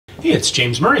Hey, it's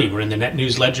James Murray. We're in the Net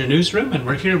News Ledger newsroom, and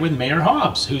we're here with Mayor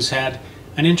Hobbs, who's had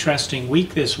an interesting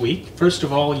week this week. First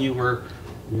of all, you were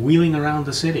wheeling around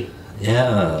the city.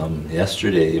 Yeah,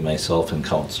 yesterday myself and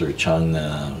Councillor Ch'ng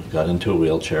got into a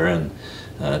wheelchair and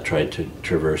tried to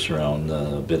traverse around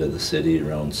a bit of the city,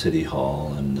 around City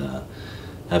Hall, and I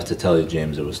have to tell you,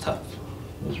 James, it was tough.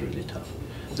 It was really tough.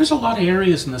 There's a lot of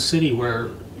areas in the city where,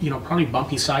 probably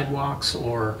bumpy sidewalks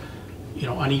or,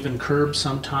 uneven curbs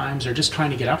sometimes, or just trying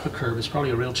to get up a curb is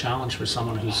probably a real challenge for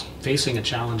someone who's facing a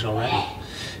challenge already.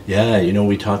 Yeah,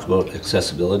 we talk about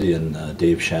accessibility, and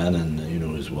Dave Shannon,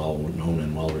 is well known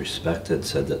and well respected,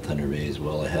 said that Thunder Bay is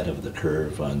well ahead of the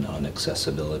curve on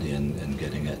accessibility and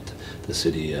getting the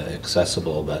city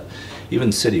accessible. But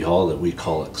even City Hall, that we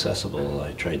call accessible,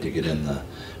 I tried to get in the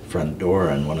front door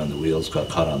and one of the wheels got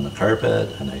caught on the carpet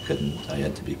and I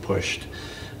had to be pushed.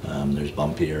 There's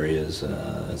bumpy areas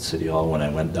at City Hall. When I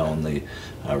went down the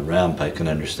ramp, I can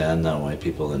understand now why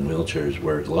people in wheelchairs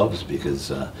wear gloves, because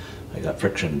I got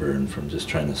friction burn from just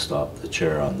trying to stop the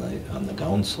chair on the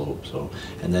downslope. So,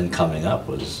 and then coming up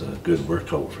was a good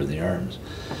workout for the arms.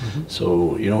 Mm-hmm.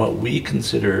 So what we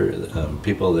consider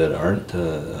people that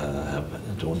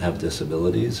don't have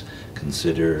disabilities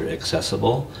consider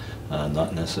accessible,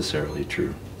 not necessarily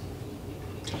true.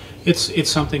 It's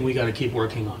something we got to keep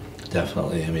working on.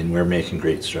 Definitely. I mean, we're making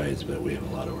great strides, but we have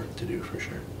a lot of work to do for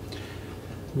sure.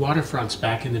 Waterfront's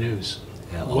back in the news.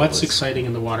 Yeah, what's exciting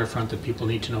in the waterfront that people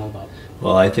need to know about?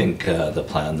 Well, I think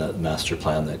the master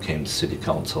plan that came to City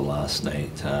Council last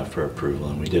night for approval,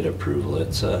 and we did approval.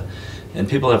 And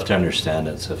people have to understand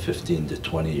it's a 15 to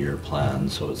 20 year plan,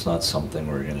 so it's not something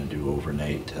we're going to do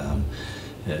overnight.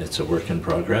 It's a work in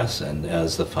progress, and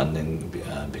as the funding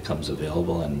becomes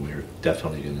available, and we're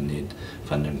definitely going to need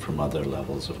funding from other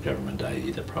levels of government,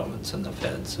 i.e. the province and the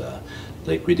feds,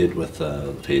 like we did with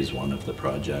phase 1 of the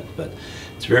project. But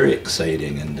it's very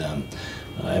exciting, and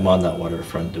I'm on that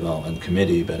Waterfront Development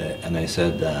Committee, and I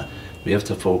said we have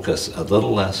to focus a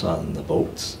little less on the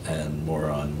boats and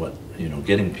more on what,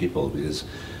 getting people, because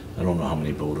I don't know how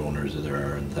many boat owners there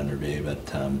are in Thunder Bay,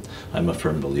 but I'm a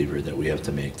firm believer that we have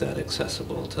to make that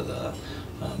accessible to the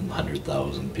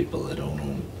 100,000 people that don't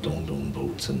own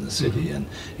boats in the city.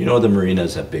 Mm-hmm. And the marina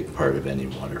is a big part of any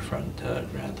waterfront,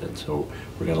 granted. So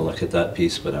we're going to look at that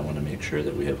piece, but I want to make sure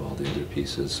that we have all the other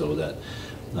pieces so that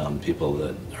people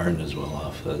that aren't as well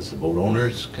off as the boat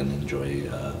owners can enjoy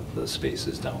the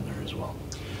spaces down there as well.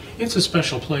 It's a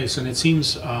special place, and it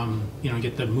seems,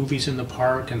 get the movies in the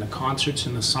park and the concerts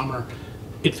in the summer,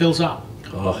 it fills up.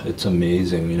 Oh, it's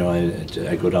amazing.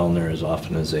 I go down there as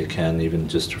often as I can, even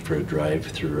just for a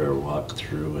drive-through or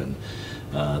walk-through,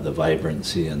 and the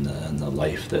vibrancy and the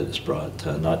life that is brought,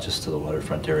 not just to the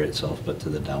waterfront area itself, but to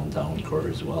the downtown core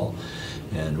as well.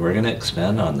 And we're going to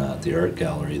expand on that. The art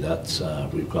gallery,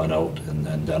 we've gone out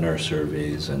and done our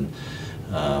surveys, and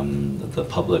the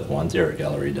public want the art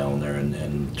gallery down there,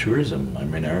 and tourism. I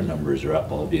mean, our numbers are up,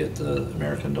 albeit the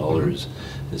American dollars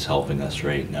is helping us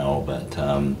right now, but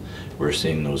we're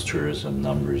seeing those tourism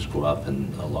numbers go up,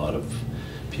 and a lot of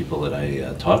people that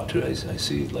I talk to, I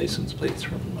see license plates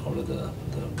from out of the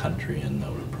country and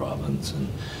out of province,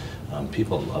 and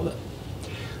people love it.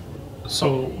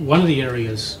 So one of the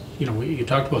areas, you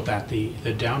talked about that,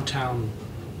 the downtown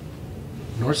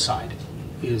north side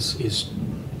is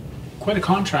quite a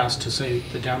contrast to, say,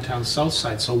 the downtown south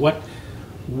side. So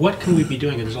what can we be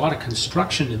doing? And there's a lot of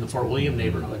construction in the Fort William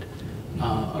neighborhood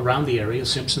around the area,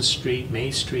 Simpson Street, May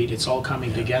Street. It's all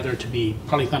coming together to be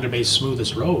probably Thunder Bay's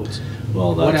smoothest roads.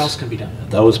 Well, what else can be done?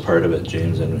 That was part of it,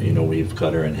 James, and we've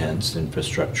got our enhanced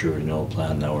infrastructure renewal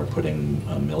plan. Now we're putting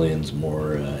millions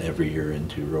more every year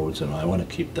into roads, and I want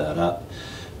to keep that up.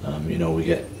 We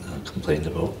get complained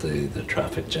about the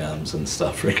traffic jams and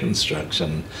stuff for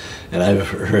construction, and I've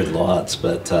heard lots,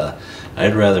 but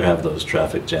I'd rather have those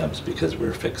traffic jams because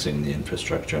we're fixing the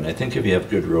infrastructure. And I think if you have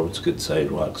good roads, good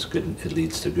sidewalks, it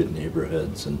leads to good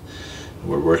neighborhoods, and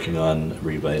we're working on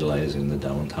revitalizing the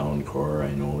downtown core.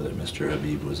 I know that Mr.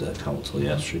 Habib was at council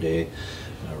yesterday.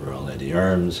 Raul Eddie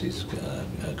Arms, he's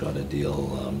got a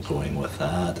deal going with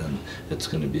that, and it's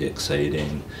going to be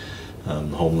exciting.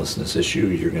 Homelessness issue,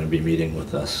 you're going to be meeting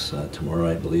with us tomorrow,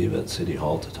 I believe, at City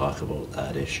Hall to talk about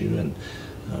that issue, and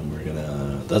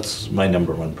that's my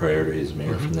 #1 priority as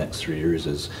mayor for the next 3 years,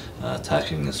 is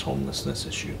attacking this homelessness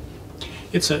issue.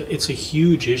 It's a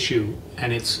huge issue,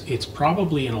 and it's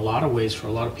probably, in a lot of ways, for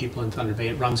a lot of people in Thunder Bay,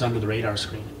 it runs under the radar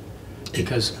screen,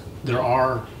 because there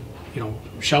are,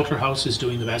 shelter houses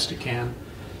doing the best it can,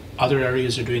 other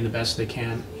areas are doing the best they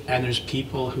can, and there's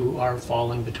people who are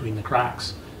falling between the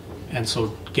cracks. And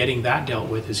so getting that dealt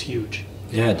with is huge.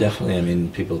 Yeah, definitely. I mean,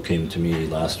 people came to me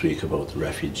last week about the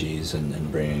refugees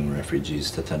and bringing refugees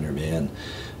to Thunder Bay,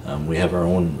 and we have our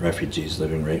own refugees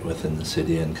living right within the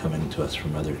city and coming to us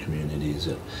from other communities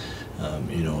that,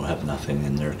 you know, have nothing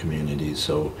in their communities.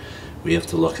 So we have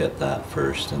to look at that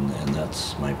first, and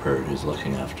that's my priority, is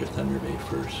looking after Thunder Bay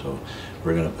first. So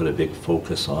we're going to put a big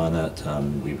focus on it.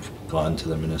 We've gone to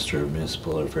the Minister of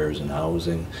Municipal Affairs and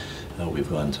Housing. We've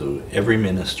gone to every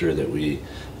minister that we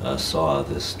saw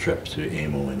this trip to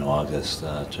AMO in August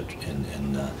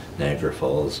in Niagara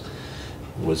Falls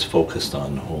was focused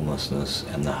on homelessness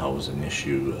and the housing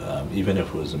issue. Even if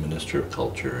it was a Minister of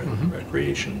Culture and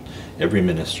Recreation, every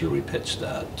minister we pitched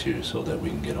that to, so that we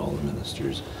can get all the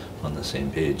ministers on the same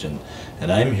page. And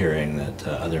I'm hearing that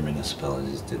other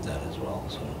municipalities did that as well,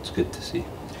 so it's good to see.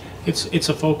 It's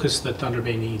a focus that Thunder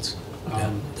Bay needs.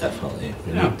 Yeah, definitely.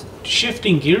 Now,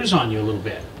 shifting gears on you a little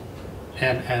bit,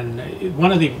 and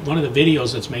one of the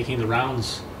videos that's making the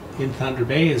rounds in Thunder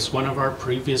Bay is one of our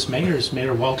previous mayors,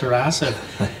 Mayor Walter Assef,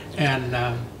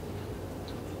 and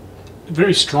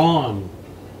very strong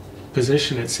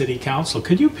position at City Council.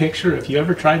 Could you picture if you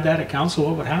ever tried that at Council,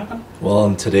 what would happen? Well,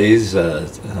 in today's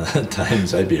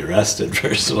times, I'd be arrested,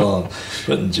 first of all,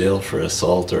 put in jail for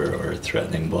assault or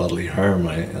threatening bodily harm.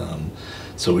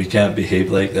 So we can't behave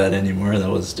like that anymore.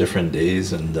 That was different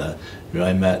days, and you know,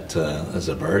 I met as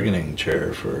a bargaining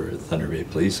chair for Thunder Bay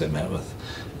Police. I met with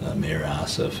Mayor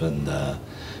Assef, and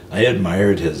I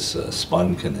admired his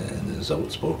spunk and his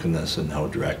outspokenness and how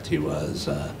direct he was.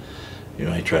 You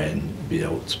know, I try and be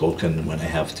outspoken when I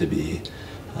have to be,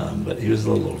 but he was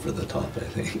a little over the top, I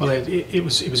think. Well, it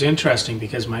was interesting,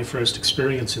 because my first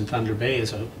experience in Thunder Bay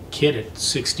as a kid at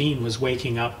 16 was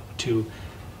waking up to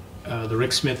the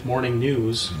Rick Smith Morning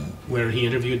News, where he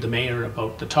interviewed the mayor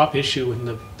about the top issue,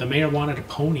 and the mayor wanted a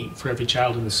pony for every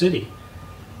child in the city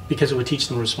because it would teach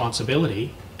them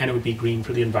responsibility, and it would be green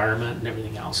for the environment and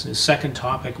everything else. And his second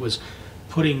topic was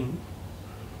putting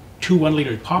 2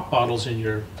 1-liter pop bottles in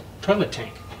your toilet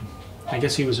tank. I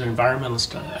guess he was an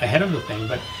environmentalist ahead of the thing,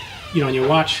 but you know, when you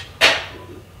watch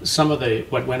some of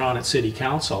what went on at City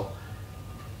Council,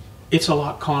 it's a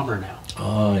lot calmer now.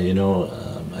 Oh, you know,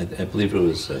 I believe it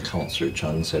was Councillor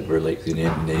Ch'ng said we're like the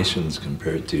United Nations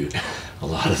compared to a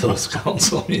lot of those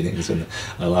council meetings, and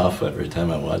I laugh every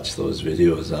time I watch those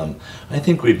videos. I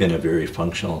think we've been a very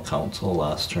functional council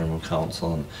last term of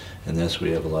council, and in this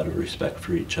we have a lot of respect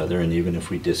for each other, and even if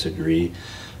we disagree,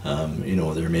 you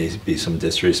know, there may be some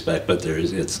disrespect, but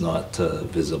it's not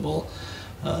visible.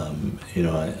 You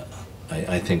know,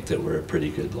 I think that we're a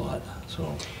pretty good lot.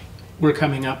 So we're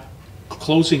coming up,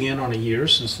 closing in on a year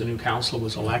since the new council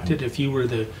was elected. If you were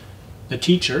the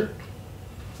teacher,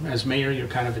 as mayor, you're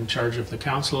kind of in charge of the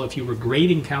council. If you were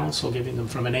grading council, giving them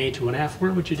from an A to an F,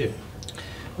 where would you do?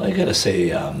 Well, I gotta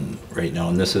say, right now,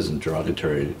 and this isn't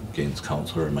derogatory against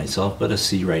councillor or myself, but a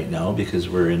C right now, because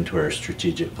we're into our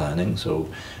strategic planning, so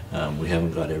we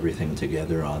haven't got everything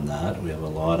together on that. We have a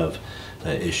lot of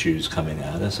issues coming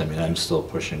at us. I mean, I'm still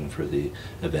pushing for the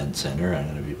event center. I'm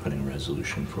going to be putting a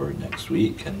resolution for it next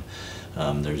week, and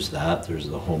there's that. There's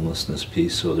the homelessness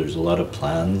piece. So there's a lot of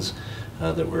plans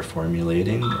that we're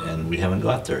formulating, and we haven't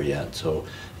got there yet. So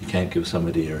you can't give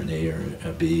somebody an A or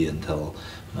a B until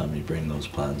you bring those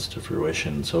plans to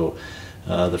fruition. So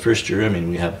the first year, I mean,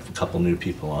 we have a couple new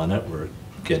people on it. We're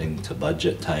getting to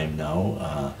budget time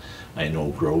now. I know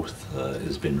growth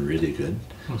has been really good,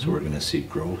 so we're going to see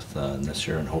growth this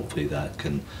year, and hopefully that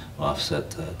can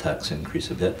offset the tax increase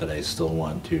a bit, but I still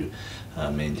want to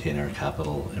maintain our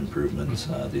capital improvements.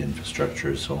 The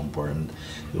infrastructure is so important.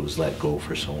 It was let go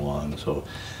for so long,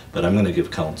 but I'm going to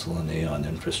give council an A on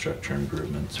infrastructure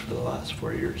improvements for the last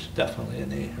 4 years, definitely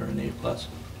an A or an A+.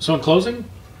 So in closing,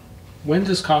 when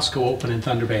does Costco open in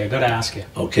Thunder Bay? I got to ask you.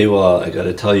 Okay, well, I got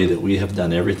to tell you that we have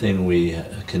done everything we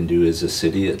can do as a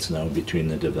city. It's now between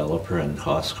the developer and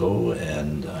Costco,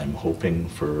 and I'm hoping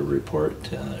for a report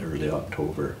early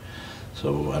October.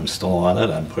 So I'm still on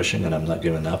it. I'm pushing, and I'm not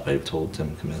giving up. I've told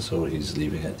Tim Commisso, he's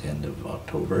leaving at the end of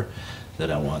October, that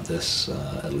I want this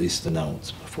at least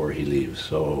announced before he leaves.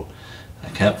 So I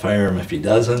can't fire him if he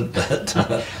doesn't,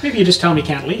 but maybe you just tell him he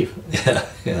can't leave.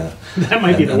 Yeah. That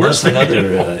might be the worst thing. That's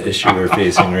another issue we're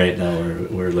facing right now.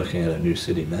 We're looking at a new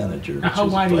city manager. Now, how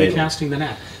wide are you casting the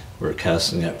net? We're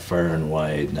casting it far and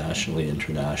wide, nationally,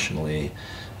 internationally.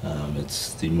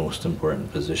 It's the most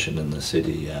important position in the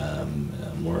city,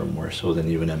 more so than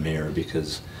even a mayor,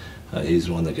 because he's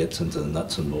the one that gets into the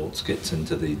nuts and bolts, gets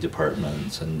into the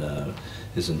departments, and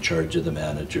is in charge of the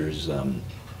managers.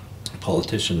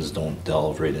 politicians don't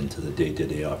delve right into the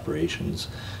day-to-day operations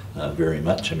very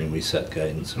much. I mean, we set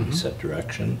guidance and we set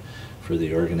direction for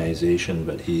the organization,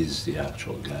 but he's the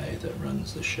actual guy that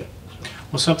runs the ship.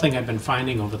 Well, something I've been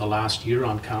finding over the last year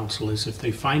on council is if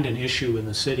they find an issue in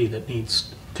the city that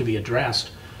needs to be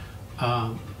addressed,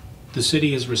 the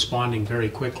city is responding very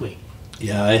quickly.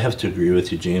 Yeah, I have to agree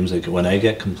with you, James. Like, when I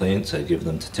get complaints, I give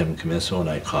them to Tim Commisso and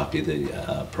I copy the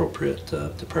appropriate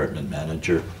department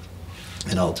manager.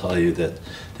 And I'll tell you that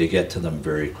they get to them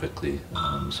very quickly.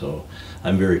 So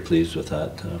I'm very pleased with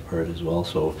that part as well.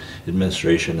 So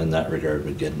administration in that regard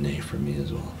would get an A from me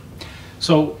as well.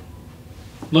 So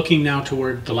looking now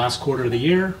toward the last quarter of the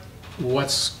year,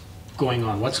 what's going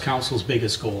on? What's council's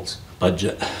biggest goals?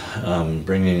 Budget,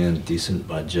 bringing in a decent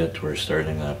budget. We're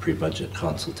starting pre-budget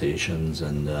consultations,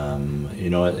 and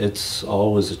you know, it's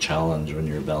always a challenge when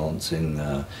you're balancing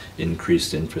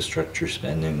increased infrastructure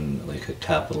spending, like a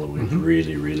capital we've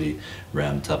really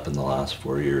ramped up in the last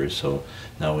 4 years. So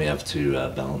now we have to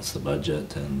balance the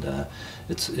budget, and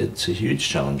it's a huge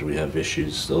challenge. We have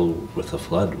issues still with the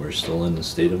flood. We're still in a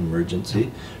state of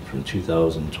emergency from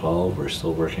 2012. We're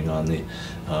still working on the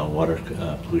water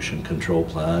pollution control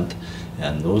plant,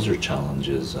 and those are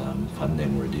challenges.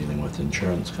 Funding, we're dealing with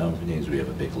insurance companies. We have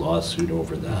a big lawsuit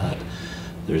over that.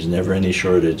 There's never any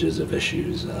shortages of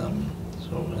issues. And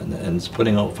it's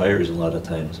putting out fires a lot of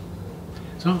times.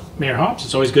 So, Mayor Hobbs,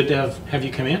 it's always good to have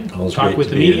you come in, Always talk great with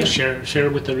to the be media, here. share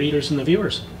with the readers and the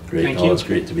viewers. Great. Thank you. It's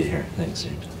great to be here. Thanks,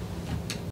 James.